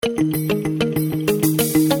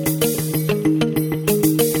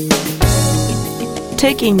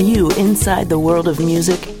Taking you inside the world of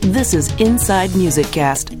music, this is Inside Music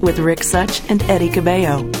Cast with Rick Such and Eddie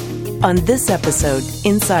Cabello. On this episode,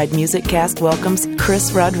 Inside Music Cast welcomes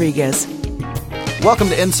Chris Rodriguez. Welcome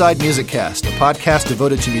to Inside Music Cast, a podcast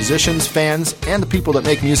devoted to musicians, fans, and the people that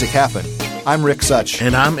make music happen. I'm Rick Such.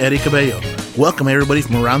 And I'm Eddie Cabello. Welcome everybody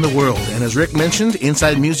from around the world. And as Rick mentioned,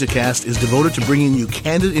 Inside Music Cast is devoted to bringing you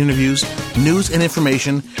candid interviews, news, and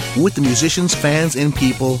information with the musicians, fans, and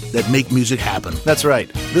people that make music happen. That's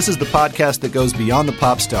right. This is the podcast that goes beyond the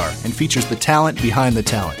pop star and features the talent behind the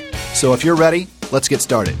talent. So if you're ready, let's get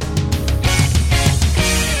started.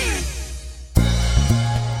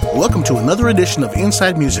 Welcome to another edition of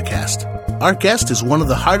Inside Music Cast. Our guest is one of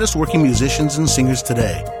the hardest working musicians and singers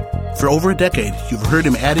today. For over a decade, you've heard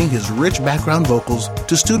him adding his rich background vocals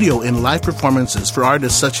to studio and live performances for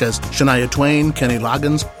artists such as Shania Twain, Kenny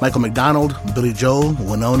Loggins, Michael McDonald, Billy Joel,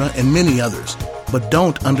 Winona, and many others. But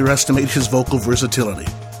don't underestimate his vocal versatility.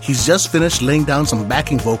 He's just finished laying down some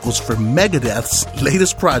backing vocals for Megadeth's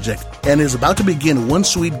latest project and is about to begin one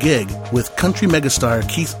sweet gig with country megastar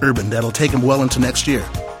Keith Urban that'll take him well into next year.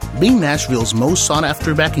 Being Nashville's most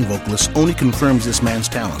sought-after backing vocalist only confirms this man's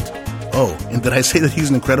talent. Oh, and did I say that he's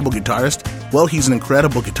an incredible guitarist? Well, he's an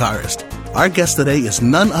incredible guitarist. Our guest today is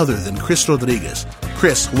none other than Chris Rodriguez.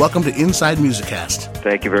 Chris, welcome to Inside Music Cast.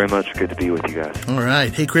 Thank you very much. Good to be with you guys. All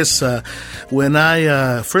right. Hey, Chris, when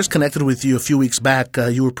I first connected with you a few weeks back,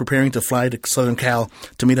 you were preparing to fly to Southern Cal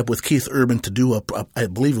to meet up with Keith Urban to do I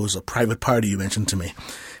believe it was a private party you mentioned to me.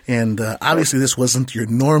 And obviously this wasn't your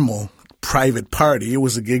normal private party. It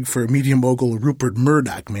was a gig for medium mogul Rupert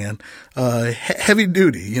Murdoch, man. Heavy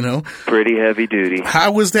duty, you know. Pretty heavy duty.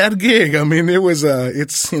 How was that gig? I mean, it was,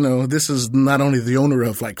 this is not only the owner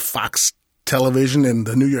of like Fox Television and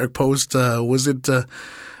the New York Post. How was that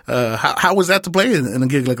to play in a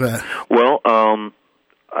gig like that? Well,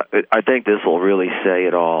 I think this will really say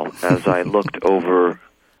it all. As I looked over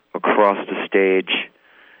across the stage,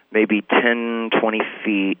 maybe 10, 20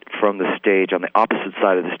 feet from the stage, on the opposite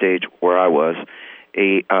side of the stage where I was,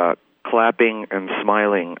 a clapping and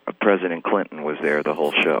smiling President Clinton was there the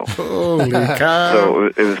whole show. Holy cow. So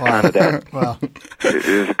it was kind of that. Wow.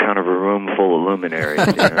 It was kind of a room full of luminaries.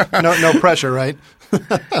 You know? No pressure, right?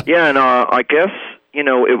 Yeah, and I guess, it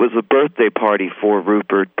was a birthday party for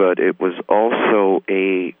Rupert, but it was also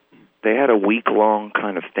they had a week-long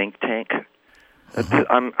kind of think tank.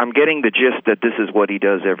 I'm getting the gist that this is what he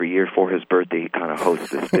does every year for his birthday. He kind of hosts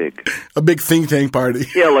this a big think tank party.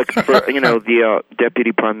 Yeah, like for, the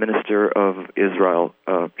Deputy Prime Minister of Israel,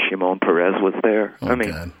 Shimon Peres, was there. Oh, I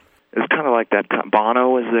mean, God. It was kind of like that. Bono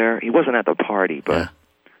was there. He wasn't at the party, but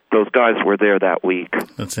those guys were there that week.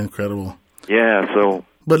 That's incredible. Yeah, so.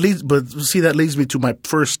 But see, that leads me to my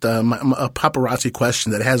first a paparazzi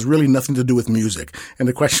question that has really nothing to do with music. And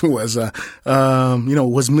the question was, was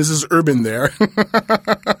Mrs. Urban there?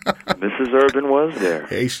 Mrs. Urban was there.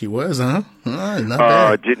 Hey, she was, huh? Not bad.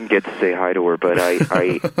 I didn't get to say hi to her, but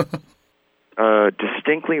I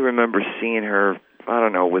distinctly remember seeing her, I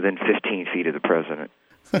don't know, within 15 feet of the president.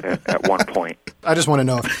 At one point. I just want to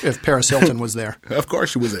know if Paris Hilton was there. Of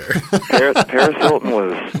course she was there. Paris Hilton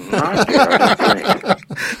was not there, I don't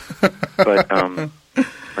think. But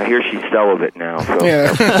I hear she's celibate now. So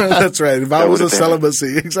yeah, that's right. Vows of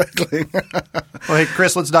celibacy, exactly. Well, hey,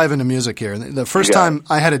 Chris, let's dive into music here. The first time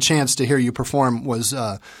I had a chance to hear you perform was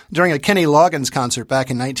during a Kenny Loggins concert back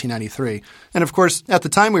in 1993. And, of course, at the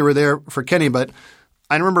time we were there for Kenny, but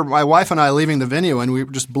I remember my wife and I leaving the venue, and we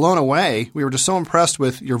were just blown away. We were just so impressed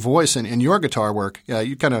with your voice and your guitar work.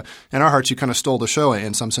 You kind of, in our hearts, you kind of stole the show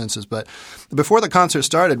in some senses. But before the concert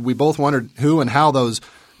started, we both wondered who and how those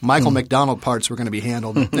Michael McDonald parts were going to be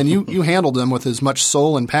handled. And you handled them with as much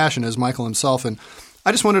soul and passion as Michael himself. And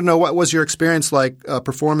I just wanted to know, what was your experience like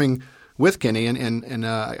performing with Kenny? And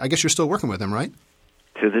I guess you're still working with him, right?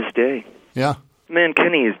 To this day. Yeah. Man,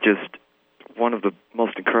 Kenny is just one of the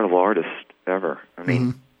most incredible artists ever. I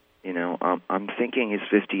mean, I'm thinking he's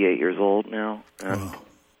 58 years old now, and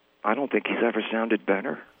I don't think he's ever sounded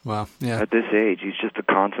better. Wow, yeah. At this age, he's just a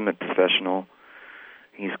consummate professional.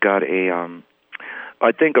 He's got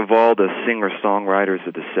I think of all the singer-songwriters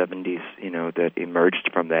of the 70s, that emerged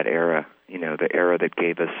from that era, the era that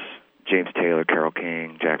gave us James Taylor, Carole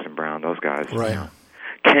King, Jackson Browne, those guys. Right.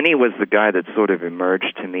 Kenny was the guy that sort of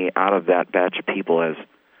emerged to me out of that batch of people as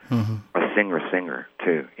a singer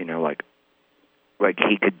too, like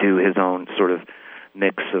he could do his own sort of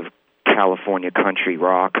mix of California country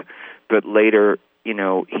rock, but later, he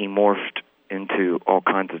morphed into all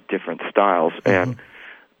kinds of different styles. And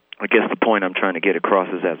I guess the point I'm trying to get across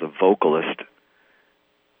is, as a vocalist,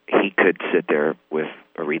 he could sit there with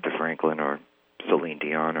Aretha Franklin or Celine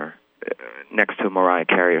Dion or next to Mariah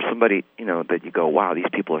Carey or somebody, that you go, wow, these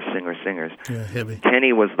people are singers. Yeah, heavy.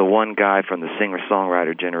 Kenny was the one guy from the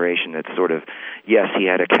singer-songwriter generation that sort of, yes, he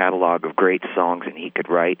had a catalog of great songs and he could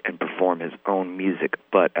write and perform his own music,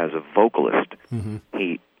 but as a vocalist,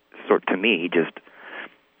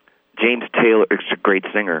 James Taylor is a great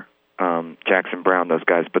singer, Jackson Browne, those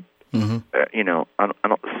guys, but I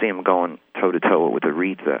don't see him going toe-to-toe with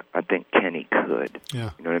Aretha. I think Kenny could.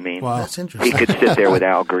 Yeah. You know what I mean? Wow. That's interesting. He could sit there with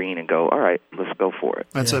Al Green and go, all right, let's go for it.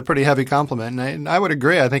 That's a pretty heavy compliment, and I would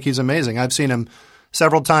agree. I think he's amazing. I've seen him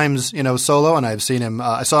several times, solo, and I've seen him.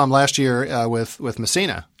 I saw him last year with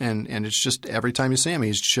Messina, and it's just every time you see him,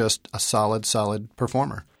 he's just a solid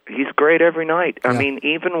performer. He's great every night. I mean,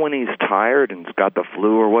 even when he's tired and he's got the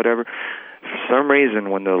flu or whatever, for some reason,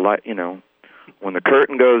 when the light, when the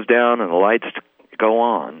curtain goes down and the lights go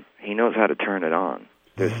on, he knows how to turn it on.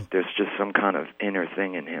 There's just some kind of inner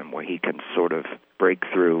thing in him where he can sort of break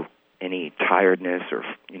through any tiredness or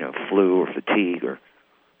flu or fatigue.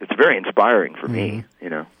 It's very inspiring for me.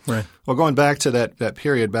 Right. Well, going back to that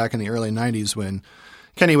period back in the early '90s when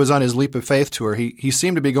Kenny was on his Leap of Faith tour, he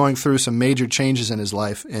seemed to be going through some major changes in his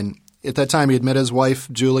life, and at that time he had met his wife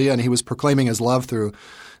Julia, and he was proclaiming his love through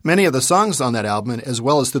many of the songs on that album, as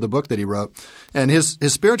well as through the book that he wrote. And his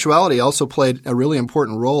spirituality also played a really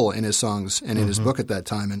important role in his songs and in his book at that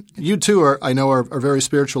time. And you, too, are a very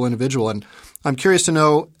spiritual individual. And I'm curious to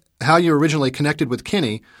know how you originally connected with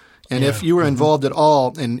Kenny and if you were involved at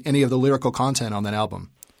all in any of the lyrical content on that album.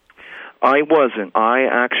 I wasn't. I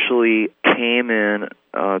actually came in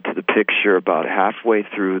to the picture about halfway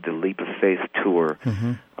through the Leap of Faith tour.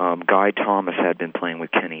 Guy Thomas had been playing with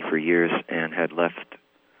Kenny for years and had left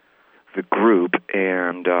the group,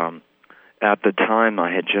 and at the time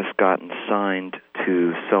I had just gotten signed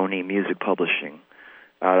to Sony Music Publishing.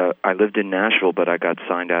 I lived in Nashville, but I got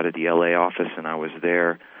signed out of the LA office, and I was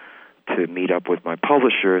there to meet up with my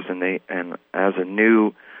publishers, and as a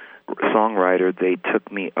new songwriter, they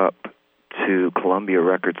took me up to Columbia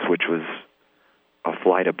Records, which was a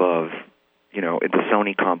flight above, at the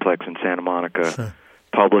Sony complex in Santa Monica. Sure.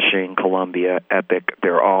 Publishing, Columbia, Epic,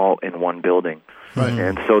 they're all in one building. Right.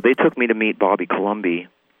 And so they took me to meet Bobby Colomby,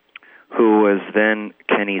 who was then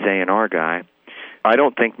Kenny's A&R guy. I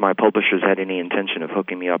don't think my publishers had any intention of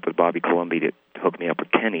hooking me up with Bobby Colomby to hook me up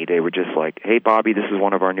with Kenny. They were just like, hey, Bobby, this is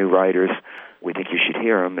one of our new writers. We think you should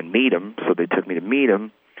hear him and meet him. So they took me to meet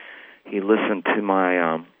him. He listened to my,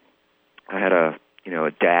 I had a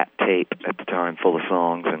DAT tape at the time full of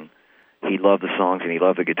songs, and he loved the songs and he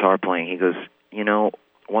loved the guitar playing. He goes,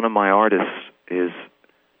 one of my artists is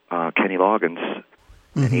Kenny Loggins,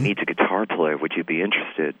 and he needs a guitar player. Would you be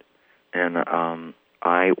interested? And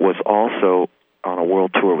I was also on a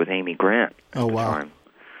world tour with Amy Grant at the time.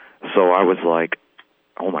 So I was like,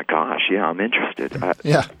 oh, my gosh, yeah, I'm interested.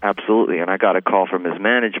 Absolutely. And I got a call from his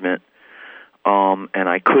management, and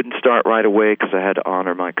I couldn't start right away because I had to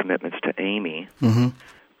honor my commitments to Amy.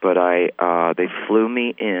 But they flew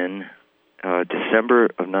me in December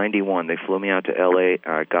of 91. They flew me out to L.A.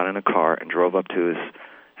 I got in a car and drove up to his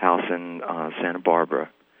house in Santa Barbara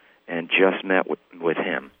and just met with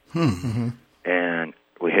him. And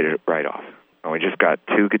we hit it right off. And we just got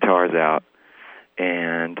two guitars out,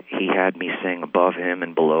 and he had me sing above him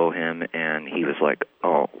and below him, and he was like,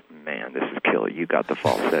 oh, man, this is killer. You got the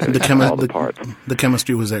falsetto, all the parts. The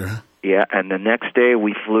chemistry was there, huh? Yeah, and the next day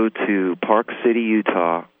we flew to Park City,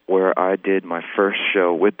 Utah, where I did my first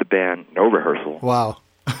show with the band, no rehearsal. Wow.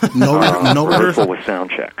 No rehearsal? With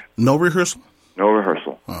sound check. No rehearsal? No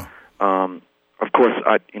rehearsal. Oh. Of course,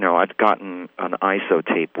 I'd gotten an ISO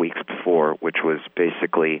tape weeks before, which was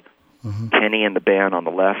basically Kenny and the band on the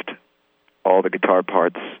left, all the guitar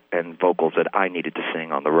parts and vocals that I needed to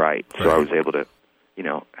sing on the right. So I was able to,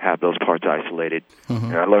 have those parts isolated.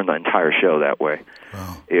 And I learned the entire show that way.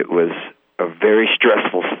 Wow. It was a very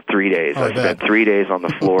stressful 3 days. I spent 3 days on the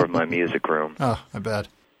floor of my music room. Oh, I bet.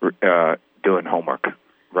 Doing homework,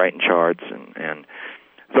 writing charts, and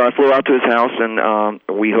so I flew out to his house, and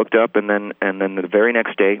we hooked up, and then the very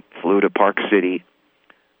next day flew to Park City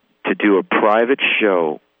to do a private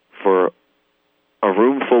show for a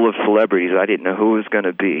room full of celebrities. I didn't know who it was going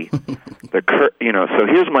to be. So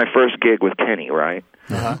here's my first gig with Kenny, right?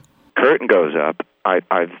 Curtain goes up.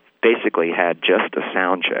 I've basically had just a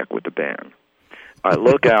sound check with the band. I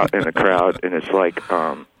look out in the crowd, and it's like,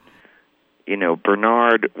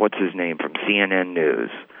 Bernard, what's his name, from CNN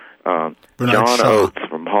News, John Shaw. Oates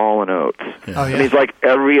from Hall & Oates. Yeah. Oh, yeah. And he's like,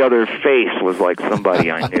 every other face was like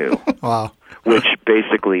somebody I knew. Wow. Which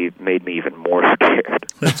basically made me even more scared.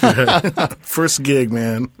 First gig,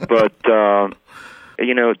 man. But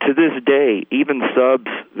to this day, even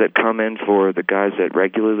subs that come in for the guys that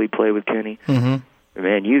regularly play with Kenny,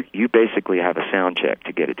 man, you basically have a sound check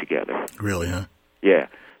to get it together. Really, huh? Yeah.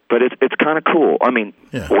 But it's kind of cool. I mean,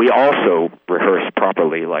 we also rehearse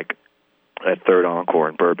properly, like at Third Encore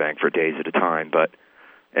in Burbank for days at a time.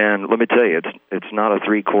 And let me tell you, it's not a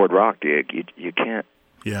 3-chord rock gig. You can't.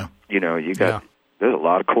 Yeah. There's a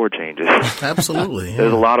lot of chord changes. Absolutely. Yeah.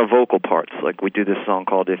 There's a lot of vocal parts. Like we do this song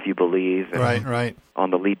called "If You Believe." And right.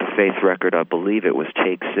 On the Leap of Faith record, I believe it was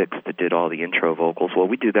Take 6 that did all the intro vocals. Well,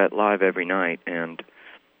 we do that live every night, and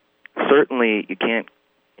certainly you can't.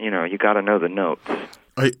 You got to know the notes.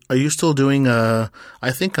 Are you still doing, I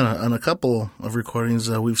think on a couple of recordings,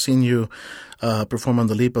 we've seen you perform on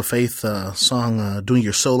the Leap of Faith song, doing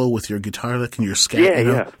your solo with your guitar lick and your scat.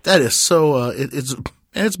 Yeah. That is so,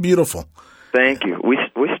 it's beautiful. Thank you. We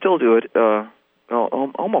still do it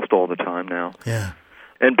almost all the time now. Yeah.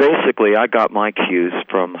 And basically, I got my cues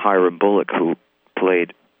from Hiram Bullock, who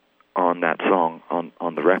played on that song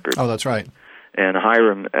on the record. Oh, that's right. And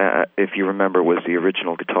Hiram, if you remember, was the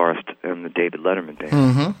original guitarist in the David Letterman band.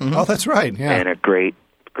 Mm-hmm. Oh, that's right, yeah. And a great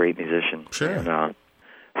musician. Sure. And,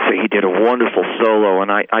 so he did a wonderful solo, and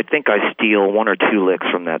I think I steal 1 or 2 licks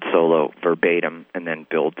from that solo verbatim and then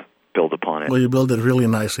build upon it. Well, you build it really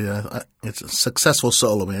nicely. It's a successful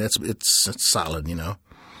solo, man. It's solid,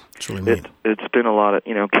 It's really neat. It's been a lot of,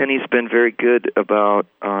 Kenny's been very good about...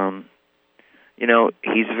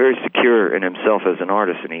 he's very secure in himself as an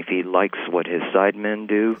artist, and if he likes what his sidemen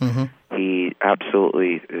do, he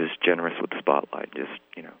absolutely is generous with the spotlight. Just,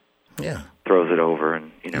 throws it over,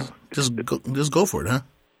 and just go for it, huh?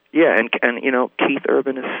 Yeah, and Keith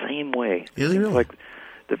Urban is the same way. Is he really? Like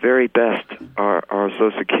the very best are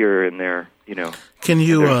so secure in their Can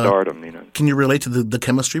you their stardom. Can you relate to the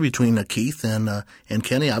chemistry between Keith and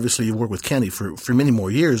Kenny? Obviously, you worked with Kenny for many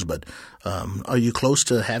more years, but are you close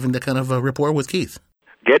to having that kind of rapport with Keith?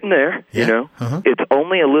 Getting there, Yeah. It's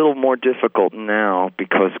only a little more difficult now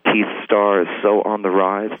because Keith's star is so on the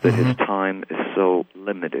rise that his time is so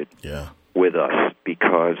limited with us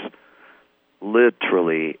because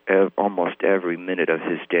literally almost every minute of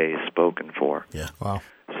his day is spoken for. Yeah. Wow.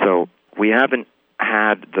 So we haven't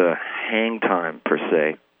had the hang time per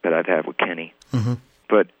se that I've had with Kenny,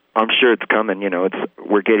 but I'm sure it's coming.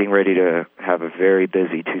 We're getting ready to have a very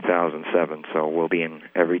busy 2007, so we'll be in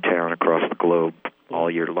every town across the globe all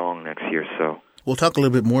year long next year. So we'll talk a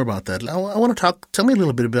little bit more about that. I want to tell me a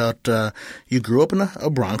little bit about, you grew up in a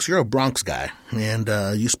Bronx. You're a Bronx guy, and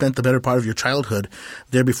you spent the better part of your childhood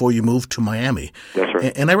there before you moved to Miami. That's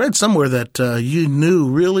right. And I read somewhere that you knew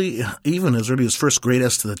really, even as early as first grade,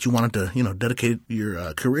 as to that you wanted to, dedicate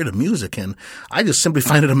your career to music. And I just simply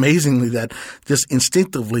find it amazingly that just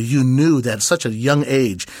instinctively you knew that at such a young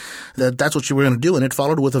age that that's what you were going to do, and it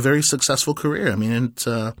followed with a very successful career. I mean,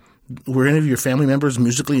 were any of your family members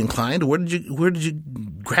musically inclined? Where did you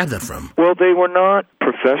grab that from? Well, they were not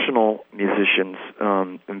professional musicians.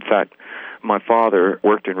 In fact, my father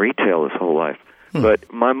worked in retail his whole life.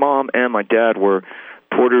 But my mom and my dad were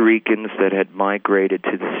Puerto Ricans that had migrated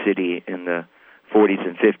to the city in the 40s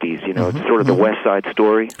and 50s. It's sort of the West Side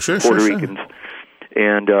Story. Puerto Ricans.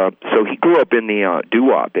 And so he grew up in the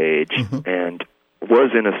doo-wop age and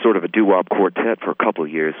was in a sort of a doo-wop quartet for a couple of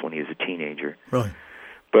years when he was a teenager. Really?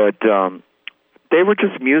 But they were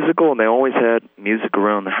just musical, and they always had music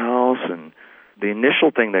around the house. And the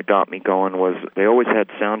initial thing that got me going was they always had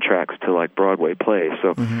soundtracks to, like, Broadway plays.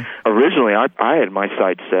 So originally I had my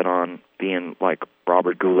sights set on being like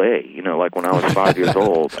Robert Goulet. Like when I was 5 years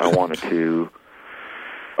old, I wanted to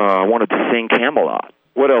sing Camelot.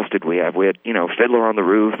 What else did we have? We had, Fiddler on the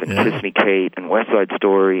Roof and Kiss Me Kate and West Side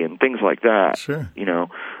Story and things like that. Sure.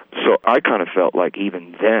 So I kind of felt like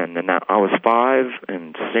even then, and I was 5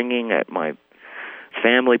 and singing at my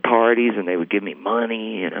family parties, and they would give me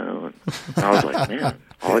money, and I was like, man,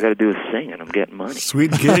 all I got to do is sing, and I'm getting money.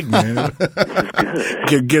 Sweet gig, man. This is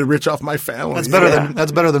good. Get rich off my family.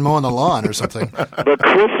 That's better than mowing the lawn or something. But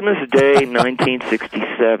Christmas Day,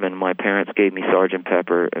 1967, my parents gave me Sgt.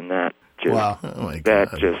 Pepper, and that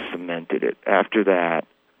just cemented it. After that,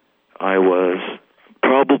 I was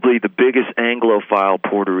probably the biggest Anglophile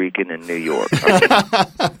Puerto Rican in New York.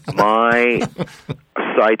 My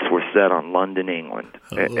sights were set on London, England,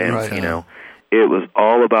 and it was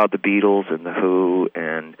all about the Beatles and the Who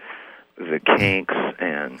and the Kinks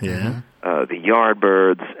and the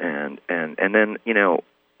Yardbirds, and then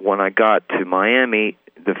when I got to Miami,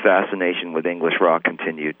 the fascination with English rock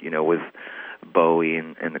continued. With Bowie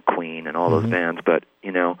and the Queen and all those bands, but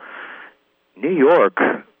New York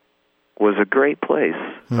was a great place.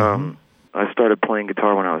 I started playing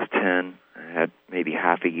guitar when I was 10. I had maybe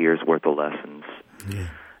half a year's worth of lessons. Yeah.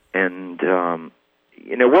 And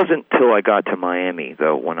it wasn't till I got to Miami,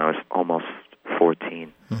 though, when I was almost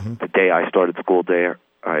 14. The day I started school there,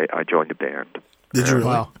 I joined a band. Did you really?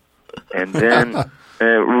 Wow. And then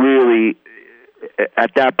really,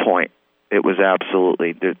 at that point, it was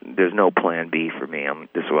absolutely, there's no plan B for me.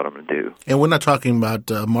 This is what I'm going to do. And we're not talking about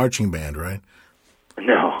marching band, right?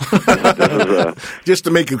 No. This was a... Just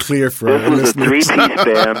to make it clear for our This was a listeners. three-piece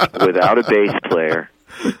band without a bass player,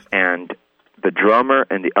 and the drummer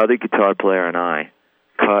and the other guitar player and I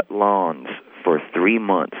cut lawns for 3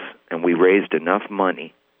 months, and we raised enough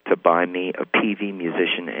money to buy me a PV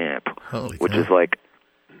Musician amp, Holy which cow. is like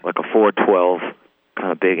a 412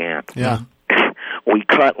 kind of big amp. Yeah. We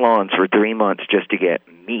cut lawns for 3 months just to get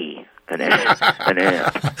me an amp.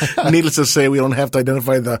 Needless to say, we don't have to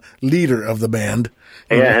identify the leader of the band.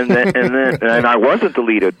 Yeah, and I wasn't the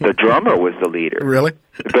leader. The drummer was the leader. Really?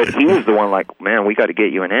 But he was the one like, man, we got to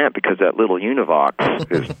get you an amp because that little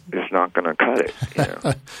Univox is not going to cut it. You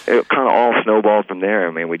know? It kind of all snowballed from there.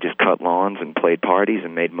 I mean, we just cut lawns and played parties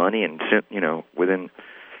and made money. And,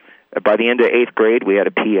 by the end of 8th grade, we had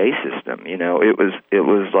a PA system. You know, it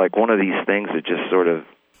was like one of these things that just sort of,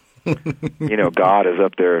 God is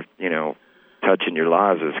up there, touching your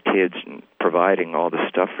lives as kids and providing all this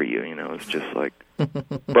stuff for you. It's just like.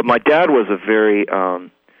 But my dad was a very,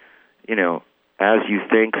 as you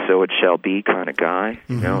think, so it shall be kind of guy.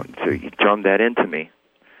 So he drummed that into me.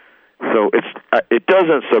 So it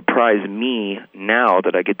doesn't surprise me now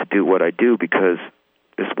that I get to do what I do because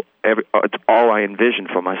it's all I envisioned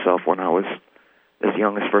for myself when I was as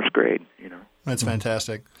young as 1st grade. That's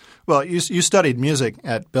fantastic. Well, you studied music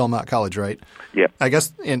at Belmont College, right? Yeah. I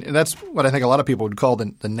guess, and that's what I think a lot of people would call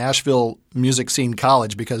the Nashville Music Scene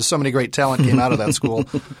College because so many great talent came out of that school.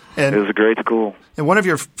 And it was a great school. And one of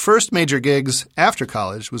your first major gigs after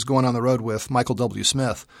college was going on the road with Michael W.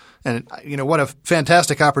 Smith. And, what a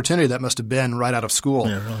fantastic opportunity that must have been right out of school.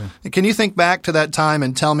 Yeah, really. Can you think back to that time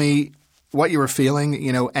and tell me what you were feeling?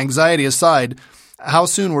 Anxiety aside, how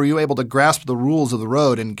soon were you able to grasp the rules of the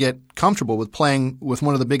road and get comfortable with playing with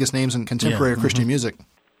one of the biggest names in contemporary Christian music?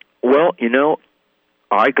 Well,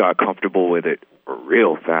 I got comfortable with it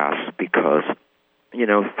real fast because,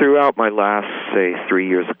 throughout my last, say, 3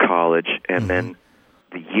 years of college and then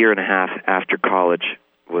the year and a half after college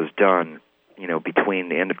was done, between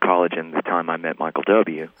the end of college and the time I met Michael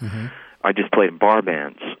W., I just played in bar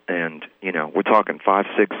bands. And, we're talking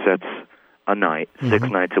 5-6 sets a night, 6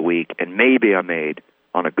 nights a week, and maybe I made,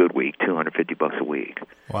 on a good week, $250 a week.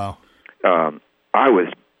 Wow. I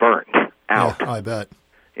was burnt out. Yeah, I bet.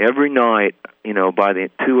 Every night, by the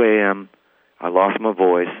 2 a.m., I lost my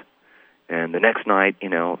voice, and the next night,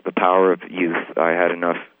 the power of youth, I had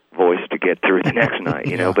enough voice to get through the next night,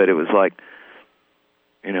 but it was like,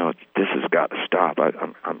 this has got to stop.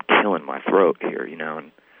 I'm killing my throat here,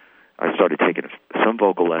 and I started taking some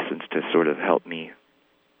vocal lessons to sort of help me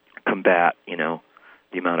combat,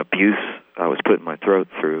 the amount of abuse I was putting my throat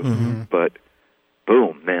through. But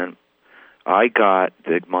boom, man, I got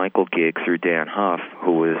the Michael gig through Dan Huff,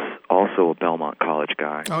 who was also a Belmont College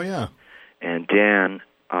guy. Oh, yeah. And Dan,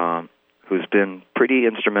 who's been pretty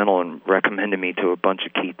instrumental in recommending me to a bunch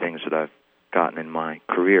of key things that I've gotten in my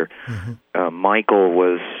career. Michael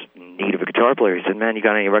was in need of a guitar player. He said, man, you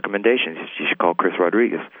got any recommendations? You should call Chris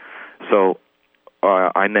Rodriguez. So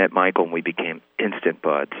I met Michael, and we became instant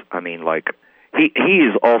buds. I mean, like, he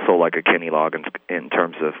is also like a Kenny Loggins in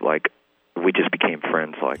terms of, like, we just became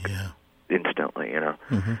friends, like, instantly,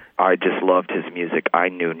 I just loved his music. I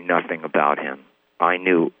knew nothing about him. I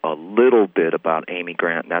knew a little bit about Amy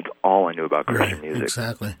Grant, and that's all I knew about Christian music.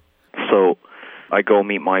 Exactly. So I go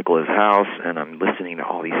meet Michael at his house, and I'm listening to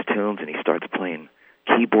all these tunes, and he starts playing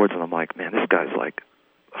keyboards, and I'm like, man, this guy's like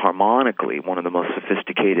harmonically one of the most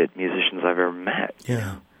sophisticated musicians I've ever met.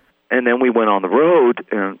 Yeah. And then we went on the road,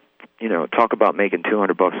 and talk about making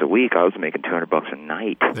 $200 a week. I was making $200 a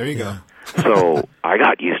night. There you go. So I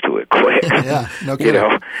got used to it quick. Yeah, no kidding.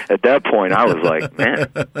 At that point, I was like, man,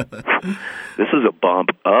 this is a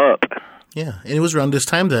bump up. Yeah, and it was around this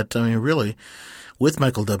time that, really, with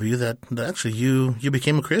Michael W., that actually you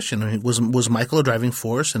became a Christian. I mean, was Michael a driving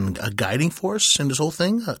force and a guiding force in this whole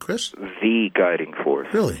thing, Chris? The guiding force.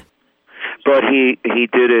 Really? But he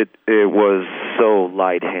did it. It was so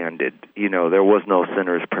light-handed. There was no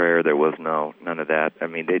sinner's prayer. There was none of that. I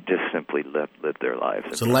mean, they just simply lived their lives.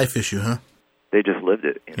 It's a life issue, huh? They just lived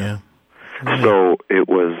it. Yeah. So it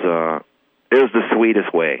was it was the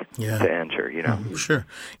sweetest way Yeah. to enter, you know. Sure.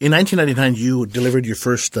 In 1999, you delivered your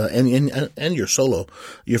first and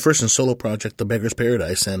your first and solo project, The Beggar's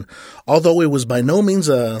Paradise. And although it was by no means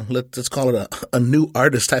let's call it a new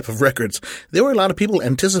artist type of records, there were a lot of people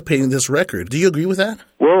anticipating this record. Do you agree with that?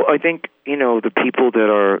 Well, I think, you know, the people that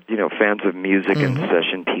are, you know, fans of music and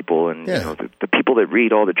session people and, Yeah. you know, the people that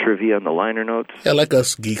read all the trivia and the liner notes. Yeah, like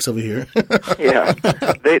us geeks over here. Yeah.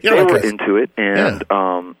 They like were us. into it. And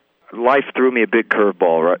life threw me a big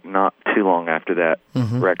curveball right, not too long after that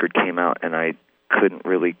record came out, and I couldn't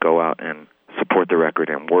really go out and support the record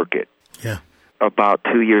and work it. Yeah. About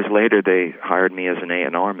 2 years later, they hired me as an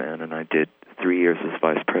A&R man, and I did 3 years as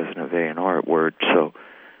vice president of A&R at Word. So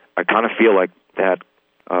I kind of feel like that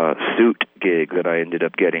suit gig that I ended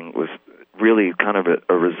up getting was really kind of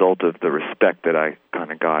a result of the respect that I kind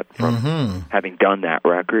of got from having done that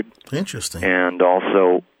record. Interesting. And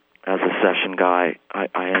also, as a session guy,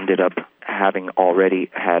 I ended up having already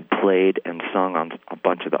had played and sung on a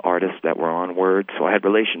bunch of the artists that were on Word, so I had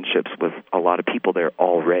relationships with a lot of people there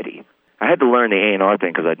already. I had to learn the A&R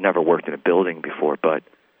thing because I'd never worked in a building before, but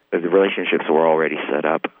the relationships were already set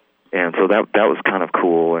up. And so that was kind of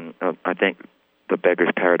cool, and I think the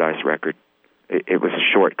Beggar's Paradise record, it was a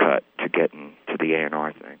shortcut to getting to the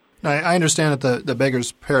A&R thing. I understand that the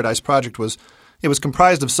Beggar's Paradise project was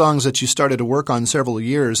comprised of songs that you started to work on several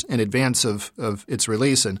years in advance of its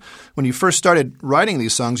release. And when you first started writing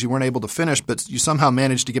these songs, you weren't able to finish, but you somehow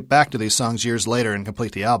managed to get back to these songs years later and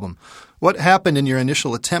complete the album. What happened in your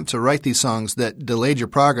initial attempt to write these songs that delayed your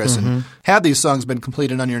progress? And had these songs been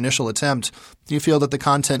completed on your initial attempt, do you feel that the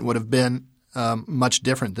content would have been much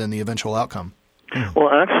different than the eventual outcome? Well,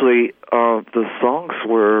 actually, the songs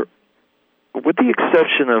were, with the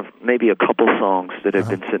exception of maybe a couple songs that have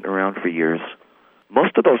been sitting around for years,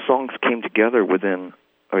 most of those songs came together within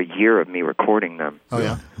a year of me recording them. Oh,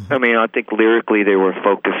 yeah? I mean, I think lyrically they were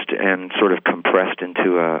focused and sort of compressed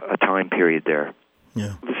into a time period there.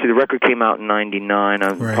 Yeah. Let's see, the record came out in 99.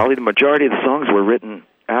 Right. Probably the majority of the songs were written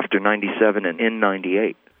after 97 and in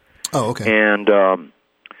 98. Oh, okay. And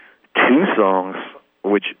two songs,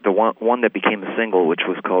 which the one that became a single, which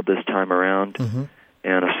was called This Time Around,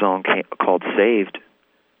 and a song called Saved,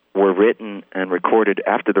 were written and recorded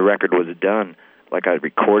after the record was done. Like, I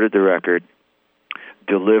recorded the record,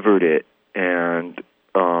 delivered it, and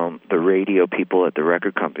the radio people at the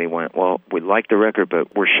record company went, well, we like the record,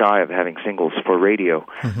 but we're shy of having singles for radio.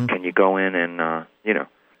 Can you go in and,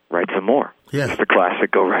 write some more? Yeah. It's the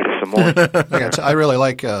classic, go write us some more. I really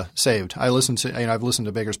like Saved. I've listened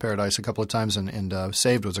to Beggar's Paradise a couple of times, and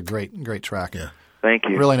Saved was a great track. Yeah. Thank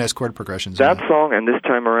you. Really nice chord progressions. That song and This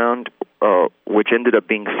Time Around, which ended up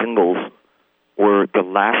being singles, were the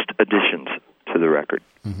last additions to the record.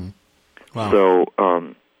 Wow. So,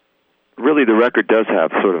 really, the record does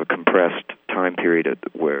have sort of a compressed time period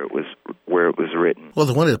where it was written. Well,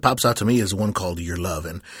 the one that pops out to me is the one called Your Love,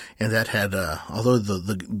 and that had although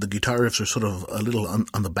the guitar riffs are sort of a little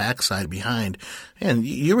on the backside behind, and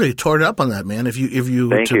you really tore it up on that, man. If you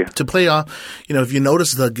to play off, if you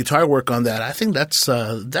notice the guitar work on that, I think that's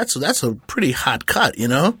a pretty hot cut,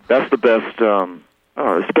 That's the best.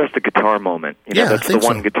 It's the best guitar moment. That's the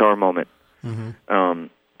one guitar moment.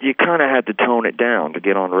 You kind of had to tone it down to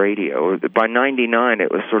get on radio. By 99,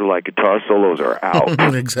 it was sort of like guitar solos are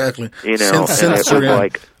out. Exactly. And it was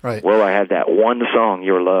like, right. Well, I had that one song,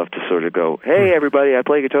 Your Love, to sort of go, hey, everybody, I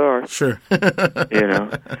play guitar. Sure. But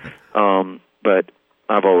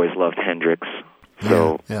I've always loved Hendrix,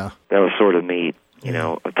 so Yeah. that was sort of me,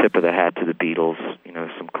 a tip of the hat to the Beatles,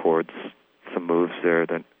 some chords, some moves there.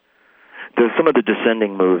 Some of the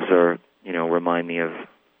descending moves are, remind me of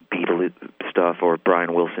Beatles stuff or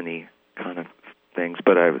Brian Wilson-y kind of things,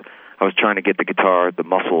 but I was trying to get the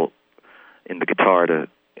muscle in the guitar to,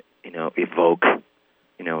 evoke,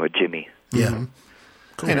 a Jimmy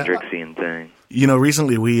Hendrixian thing.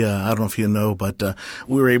 Recently I don't know if you know, but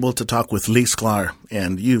we were able to talk with Lee Sklar,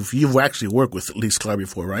 and you've actually worked with Lee Sklar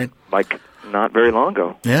before, right? Like not very long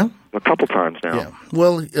ago. Yeah? A couple times now. Yeah.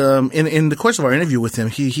 Well, in the course of our interview with him,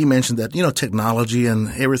 he mentioned that, technology and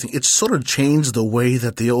everything, it's sort of changed the way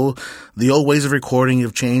that the old ways of recording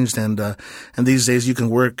have changed, and these days you can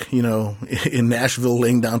work, in Nashville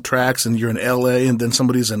laying down tracks, and you're in LA, and then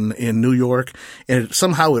somebody's in New York, and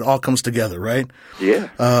somehow it all comes together, right? Yeah.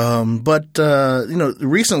 But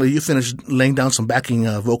recently you finished laying down some backing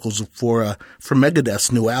vocals for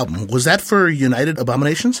Megadeth's new album. Was that for United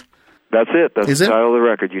Abominations? That's it. That's Is the it? title of the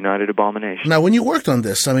record, United Abomination. Now, when you worked on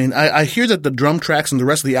this, I mean, I hear that the drum tracks and the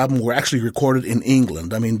rest of the album were actually recorded in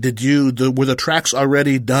England. I mean, were the tracks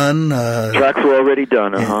already done? Tracks were already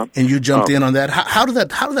done, And you jumped in on that. How did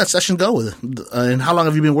that session go with it? And how long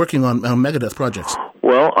have you been working on Megadeth projects?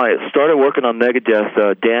 Well, I started working on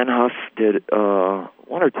Megadeth. Dan Huff did 1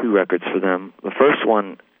 or 2 records for them. The first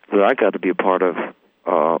one that I got to be a part of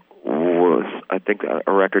was, I think,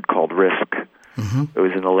 a record called Risk. Mm-hmm. It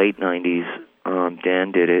was in the late 90s.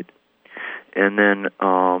 Dan did it. And then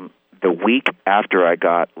the week after I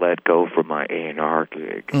got let go from my A&R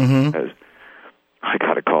gig, I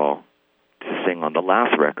got a call to sing on the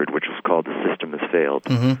last record, which was called The System Has Failed.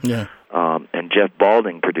 Mm-hmm. Yeah. And Jeff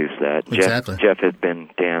Balding produced that. Exactly. Jeff had been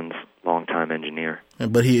Dan's longtime engineer.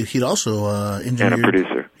 But he'd also engineered... And a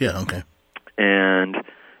producer. Yeah, okay.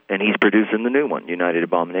 And he's producing the new one, United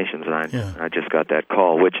Abominations, and I just got that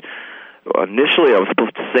call, which initially I was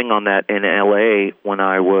supposed to sing on that in L.A. when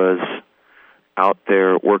I was out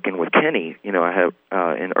there working with Kenny. You know, I have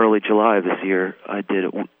in early July of this year, I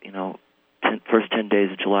did, first 10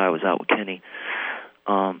 days of July I was out with Kenny.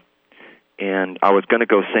 And I was going to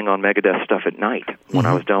go sing on Megadeth stuff at night when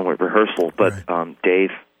I was done with rehearsal, but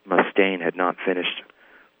Dave Mustaine had not finished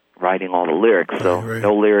writing all the lyrics, so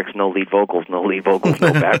no lyrics, no lead vocals, no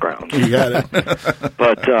backgrounds. You got it.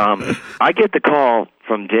 But I get the call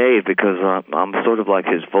from Dave because I'm sort of like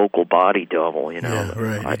his vocal body double, you know. Yeah,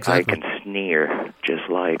 right, exactly. I can sneer just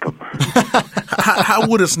like him. How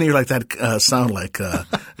would a sneer like that sound like,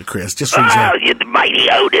 Chris? Just for example. You're the mighty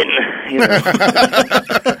Odin. You know.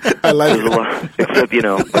 I like it. Except,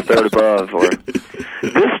 a third above. Or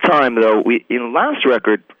this time, though, last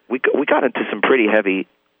record, we got into some pretty heavy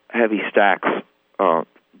stacks,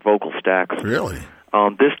 vocal stacks. Really?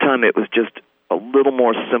 This time it was just a little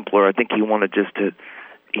more simpler. I think he wanted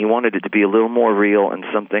it to be a little more real and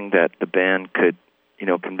something that the band could,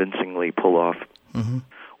 convincingly pull off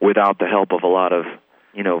without the help of a lot of,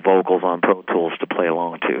 vocals on Pro Tools to play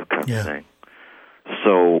along to, kind of thing.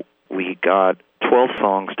 So we got 12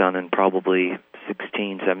 songs done in probably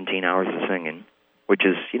 16, 17 hours of singing, which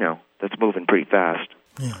is, that's moving pretty fast.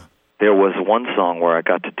 Yeah. There was one song where I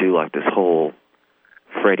got to do like this whole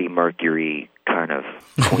Freddie Mercury kind of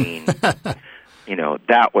Queen.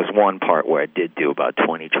 That was one part where I did do about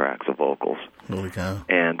 20 tracks of vocals. Holy cow.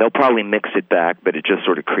 And they'll probably mix it back, but it just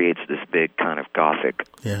sort of creates this big kind of gothic,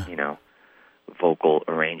 vocal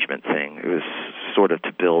arrangement thing. It was sort of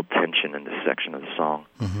to build tension in this section of the song.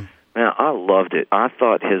 Mm-hmm. Man, I loved it. I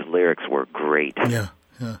thought his lyrics were great. Yeah.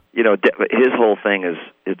 His whole thing is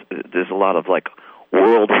there's a lot of like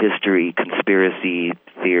world history, conspiracy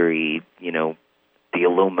theory, the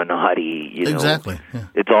Illuminati, Exactly. Yeah.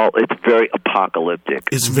 It's very apocalyptic.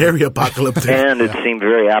 It's very apocalyptic. And it seemed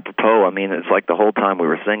very apropos. I mean, it's like the whole time we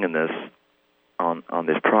were singing this on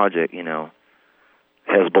this project,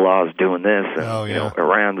 Hezbollah's doing this, and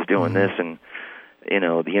Iran's doing this, and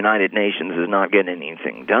the United Nations is not getting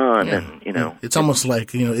anything done, and it's almost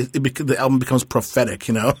like the album becomes prophetic.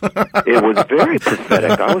 It was very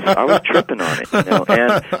prophetic. I was tripping on it,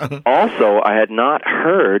 and also I had not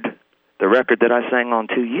heard the record that I sang on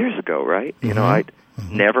 2 years ago. Right, I'd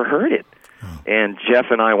never heard it, and Jeff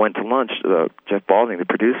and I went to lunch. Jeff Balding, the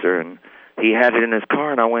producer, and he had it in his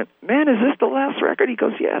car, and I went, "Man, is this the last record?" He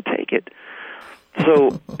goes, "Yeah, take it."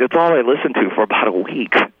 So it's all I listened to for about a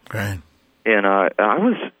week. Right. And I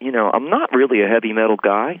was, I'm not really a heavy metal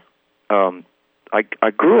guy.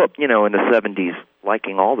 I grew up, in the 70s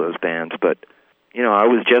liking all those bands, but, I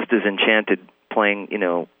was just as enchanted playing,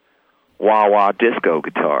 wah-wah disco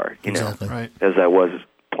guitar, exactly. as I was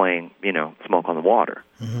playing, Smoke on the Water.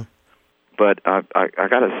 Mm-hmm. But I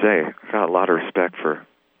got to say, I got a lot of respect for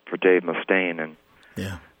Dave Mustaine. And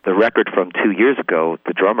the record from 2 years ago,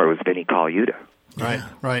 the drummer was Vinnie Colaiuta.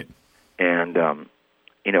 Right. And,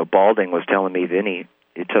 Balding was telling me, Vinny,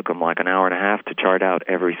 it took him like an hour and a half to chart out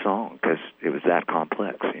every song because it was that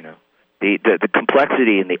complex, The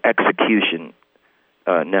complexity and the execution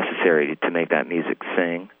necessary to make that music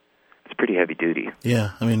sing, it's pretty heavy duty.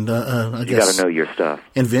 Yeah, I mean, I you guess... You got to know your stuff.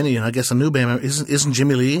 And Vinny, I guess a new band member, isn't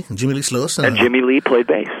Jimmy Lee Sloas? And Jimmy Lee played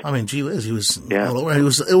bass. I mean, gee whiz, he was all over. It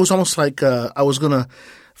was almost like I was going to...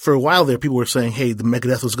 For a while there, people were saying, hey, the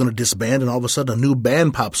Megadeth was going to disband, and all of a sudden a new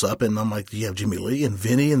band pops up, and I'm like, you have Jimmy Lee and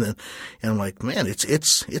Vinny, and I'm like, man,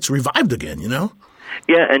 it's revived again,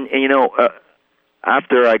 Yeah, and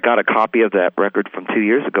after I got a copy of that record from 2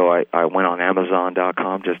 years ago, I went on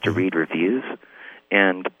Amazon.com just to read reviews,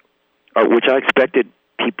 and which I expected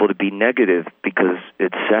people to be negative because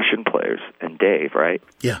it's session players and Dave, right?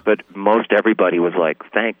 Yeah. But most everybody was like,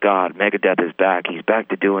 thank God Megadeth is back. He's back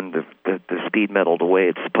to doing the speed metal the way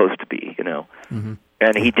it's supposed to be, you know. Mm-hmm.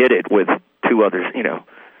 And he did it with two others, you know,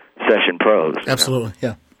 session pros. Absolutely,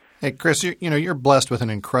 yeah. Hey, Chris, you're blessed with an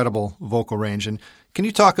incredible vocal range. And can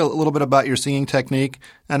you talk a little bit about your singing technique?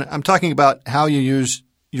 And I'm talking about how you use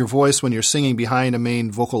your voice when you're singing behind a main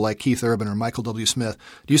vocal like Keith Urban or Michael W. Smith.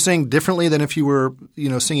 Do you sing differently than if you were,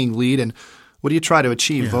 singing lead? And what do you try to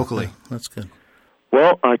achieve vocally? Yeah, that's good.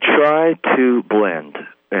 Well, I try to blend,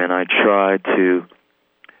 and I try to,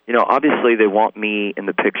 obviously they want me in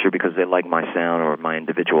the picture because they like my sound or my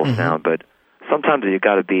individual sound, but sometimes you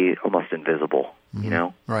got to be almost invisible, you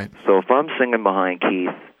know? Right. So if I'm singing behind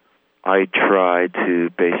Keith, I try to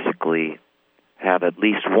basically have at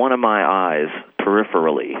least one of my eyes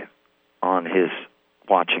peripherally on his,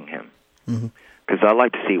 watching him. Because I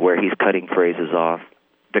like to see where he's cutting phrases off.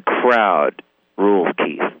 The crowd rules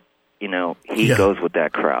Keith. He goes with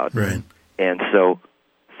that crowd. Right. And so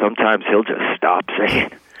sometimes he'll just stop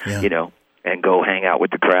saying, and go hang out with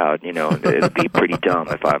the crowd. It'd be pretty dumb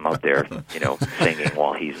if I'm out there, singing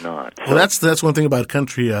while he's not. So, well, that's one thing about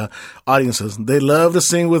country audiences. They love to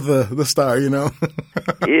sing with the star,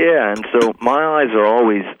 Yeah, and so my eyes are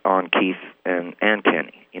always on Keith and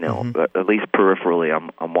Kenny. At least peripherally,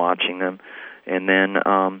 I'm watching them, and then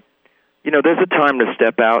there's a time to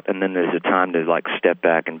step out, and then there's a time to step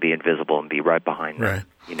back and be invisible and be right behind them.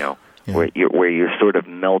 Right. Where you're sort of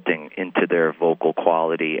melting into their vocal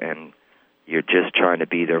quality and you're just trying to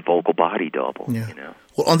be their vocal body double. Yeah.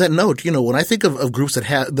 Well, on that note, when I think of groups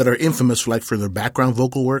that are infamous for their background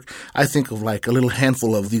vocal work, I think of a little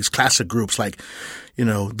handful of these classic groups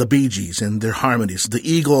the Bee Gees and their harmonies, the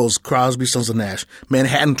Eagles, Crosby, Stills and Nash,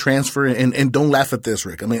 Manhattan Transfer, and don't laugh at this,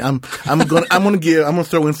 Rick. I mean, I'm gonna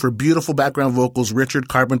throw in for beautiful background vocals, Richard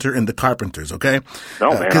Carpenter and the Carpenters. Okay. No,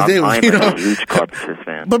 man, I'm a huge Carpenters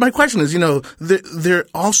fan. But my question is, they're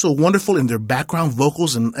also wonderful in their background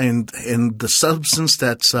vocals and the substance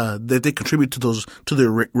that they contribute to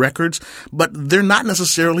their records, but they're not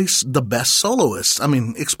necessarily the best soloists. I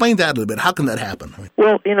mean, explain that a little bit. How can that happen?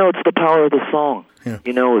 Well, it's the power of the song. Yeah.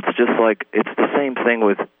 It's just it's the same thing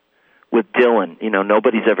with Dylan.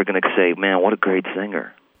 Nobody's ever going to say, man, what a great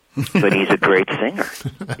singer. But he's a great singer.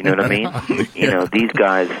 You know what I mean? These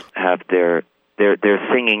guys have their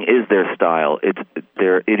singing is their style. It's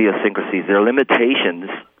their idiosyncrasies, their limitations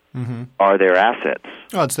are their assets.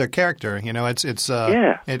 Oh, it's their character.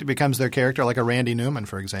 It becomes their character, like a Randy Newman,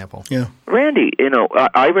 for example. Yeah. Randy,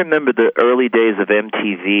 I remember the early days of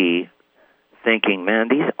MTV thinking, man,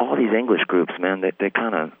 all these English groups, man, they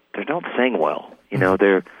don't sing well.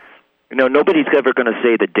 They're nobody's ever going to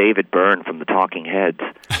say that David Byrne from the Talking Heads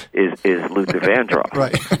is Luther Vandross.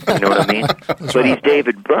 Right. You know what I mean? But right. He's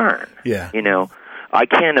David Byrne. Yeah. I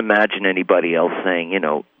can't imagine anybody else saying,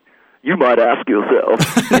 you might ask yourself,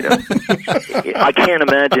 I can't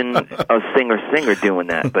imagine a singer doing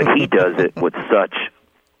that, but he does it with such,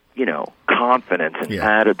 confidence and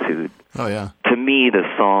attitude. Oh, yeah. To me, the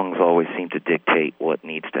songs always seem to dictate what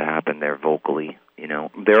needs to happen there vocally.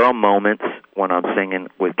 There are moments when I'm singing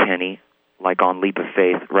with Kenny, like on Leap of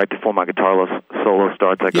Faith, right before my guitar solo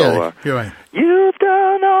starts, I go, you're right. You've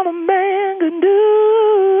done all a man can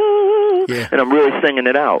do. Yeah. And I'm really singing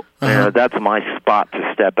it out. That's my spot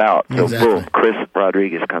to step out. So Exactly. boom, Chris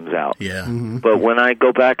Rodriguez comes out. Yeah. But when I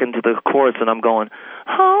go back into the chorus and I'm going,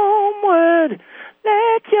 homeward,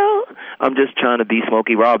 I'm just trying to be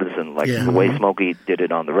Smokey Robinson, the way Smokey did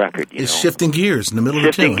it on the record. It's shifting gears in the middle of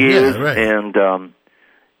the tune. Shifting gears, yeah, right. and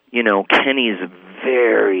Kenny's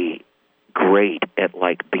very great at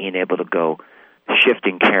being able to go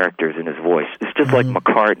shifting characters in his voice. It's just like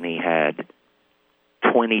McCartney had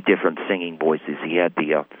 20 different singing voices. He had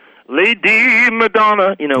the Lady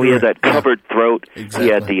Madonna, he had that covered throat. Exactly.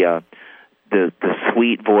 He had the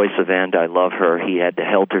sweet voice of And I Love Her. He had the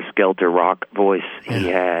Helter Skelter rock voice. Yeah. He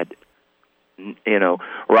had,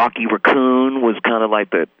 Rocky Raccoon was kind of like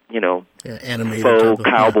the, animated faux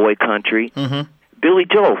cowboy country. Billy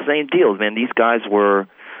Joel, same deal, man. These guys were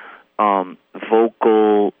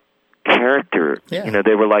vocal character. Yeah.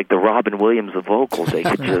 They were like the Robin Williams of vocals. They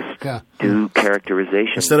could just do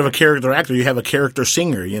characterization. Instead of a character actor, you have a character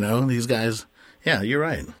singer, These guys. Yeah, you're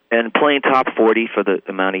right. And playing top 40 for the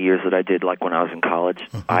amount of years that I did, like when I was in college,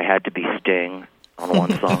 I had to be Sting on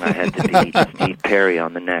one song. I had to be Steve Perry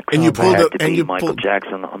on the next. And you I had to be Michael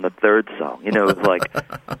Jackson on the third song. It was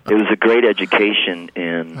it was a great education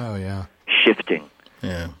in shifting.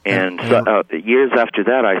 Yeah. And years after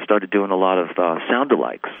that, I started doing a lot of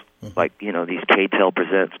sound-alikes, like these K-Tel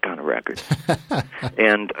Presents kind of records.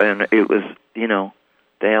 and it was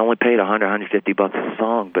they only paid $150 a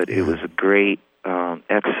song, but it was a great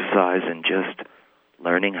exercise in just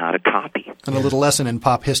learning how to copy. And a little lesson in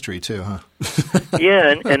pop history, too, huh?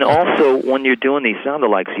 Yeah, and also when you're doing these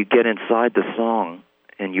sound-alikes, you get inside the song,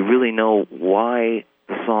 and you really know why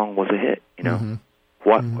the song was a hit, you know?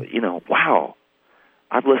 You know, wow,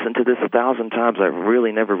 I've listened to this 1,000 times. I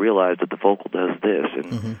really never realized that the vocal does this.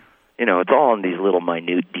 And, you know, it's all in these little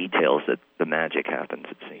minute details that the magic happens,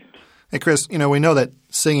 it seems. Hey, Chris, you know, we know that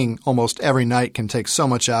singing almost every night can take so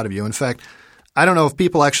much out of you. In fact, I don't know if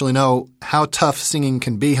people actually know how tough singing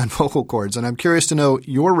can be on vocal cords, and I'm curious to know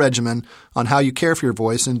your regimen on how you care for your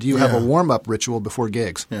voice, and do you have a warm-up ritual before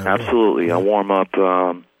gigs? Yeah, absolutely. I warm up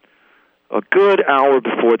a good hour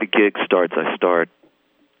before the gig starts. I start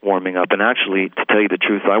warming up, and actually, to tell you the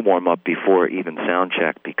truth, I warm up before even sound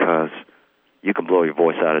check because you can blow your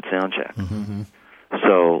voice out at sound check.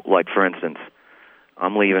 So, like, for instance,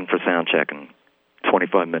 I'm leaving for sound check in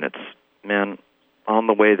 25 minutes. Man, on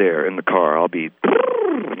the way there in the car, I'll be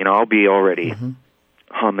already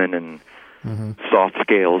humming and soft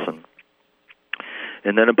scales,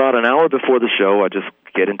 and then about an hour before the show, I just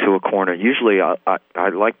get into a corner. Usually, I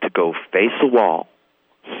like to go face the wall,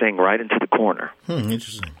 sing right into the corner,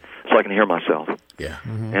 interesting, so I can hear myself. Yeah,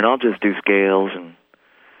 and I'll just do scales. And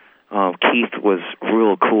Keith was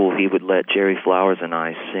real cool. He would let Jerry Flowers and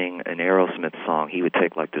I sing an Aerosmith song. He would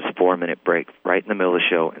take like this 4-minute break right in the middle of the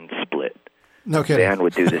show and split. No kidding. Dan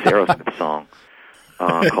would do this Aerosmith song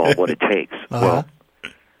called "What It Takes." Well,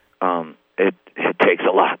 it takes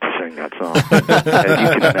a lot to sing that song. As you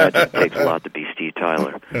can imagine, it takes a lot to be Steve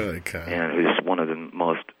Tyler, and who's one of the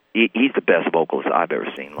most. He's the best vocalist I've ever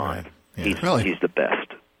seen live. Right. Yeah. He's the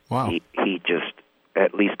best. Wow. He just,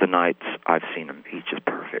 at least the nights I've seen him, he's just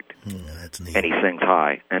perfect. That's neat. And he sings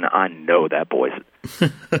high, and I know that boy's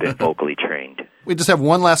been vocally trained. We just have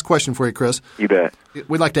one last question for you, Chris. You bet.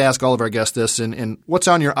 We'd like to ask all of our guests this, and what's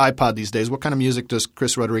on your iPod these days? What kind of music does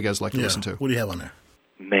Chris Rodriguez like to listen to? What do you have on there?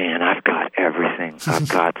 Man, I've got everything. I've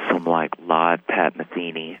got some, like, live Pat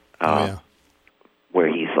Metheny, where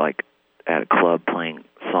he's, like, at a club playing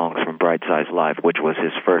songs from Bright Size Live, which was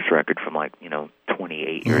his first record from,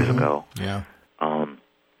 28 years ago. Yeah. I'm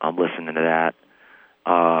listening to that.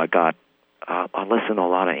 I listen to a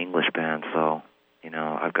lot of English bands, so,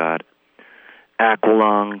 I've got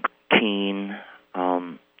Aqualung, Keane,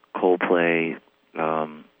 Coldplay,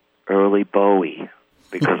 early Bowie,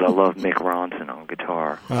 because I love Mick Ronson on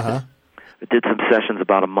guitar. I did some sessions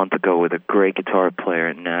about a month ago with a great guitar player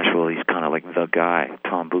in Nashville. He's kind of like the guy,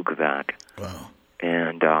 Tom Bukovac. Wow.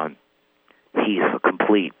 And he's a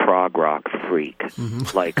complete prog rock freak,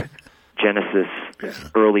 like Genesis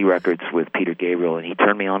early records with Peter Gabriel. And he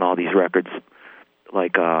turned me on all these records,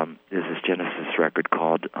 like there's this Genesis record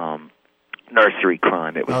called Nursery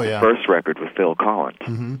Crime. It was the first record with Phil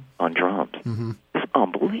Collins on drums. It's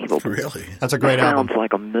unbelievable. Really? That's a great album. It sounds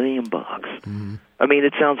like $1 million. I mean,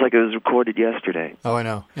 it sounds like it was recorded yesterday. Oh, I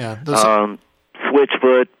know. Yeah.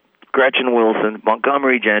 Switchfoot, Gretchen Wilson,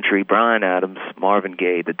 Montgomery Gentry, Bryan Adams, Marvin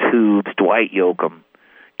Gaye, The Tubes, Dwight Yoakam.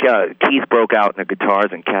 Keith broke out in the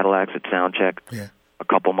guitars and Cadillacs at Soundcheck a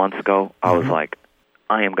couple months ago. I was like,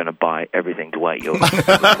 I am going to buy everything Dwight Yoakam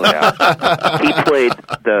ever put out. He played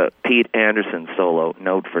the Pete Anderson solo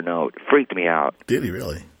note for note. Freaked me out. Did he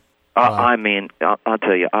really? I mean, I'll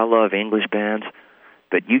tell you, I love English bands,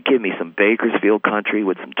 but you give me some Bakersfield country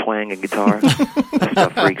with some twang and guitar, that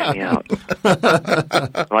stuff freaks me out.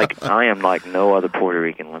 Like, I am like no other Puerto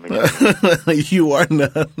Rican, let me tell you. You are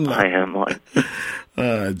not. I am like...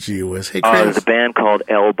 Gee whiz. Hey, Chris. There's a band called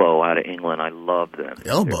Elbow out of England. I love them.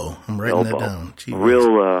 Elbow? I'm writing that down. Gee whiz.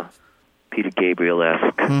 Real Peter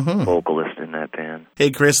Gabriel-esque vocalist in that band.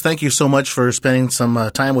 Hey, Chris, thank you so much for spending some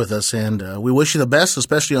time with us, and we wish you the best,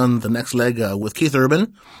 especially on the next leg with Keith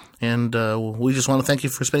Urban, and we just want to thank you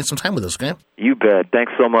for spending some time with us, okay? You bet.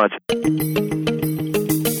 Thanks so much.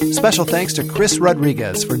 Special thanks to Chris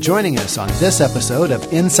Rodriguez for joining us on this episode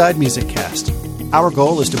of Inside Music Cast. Our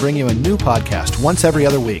goal is to bring you a new podcast once every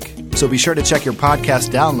other week, so be sure to check your podcast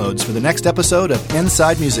downloads for the next episode of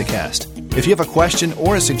Inside Music Cast. If you have a question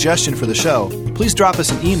or a suggestion for the show, please drop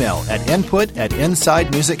us an email at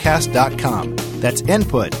input@insidemusiccast.com. That's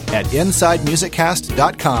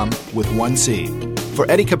input@insidemusiccast.com with one C. For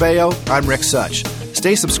Eddie Cabello, I'm Rick Such.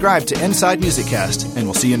 Stay subscribed to Inside Music Cast, and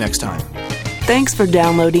we'll see you next time. Thanks for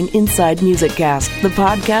downloading Inside Music Cast, the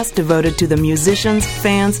podcast devoted to the musicians,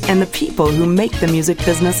 fans, and the people who make the music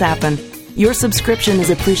business happen. Your subscription is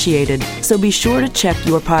appreciated, so be sure to check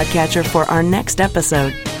your podcatcher for our next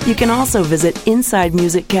episode. You can also visit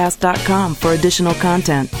InsideMusicCast.com for additional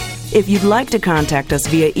content. If you'd like to contact us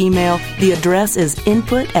via email, the address is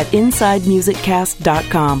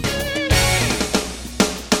input@insidemusiccast.com.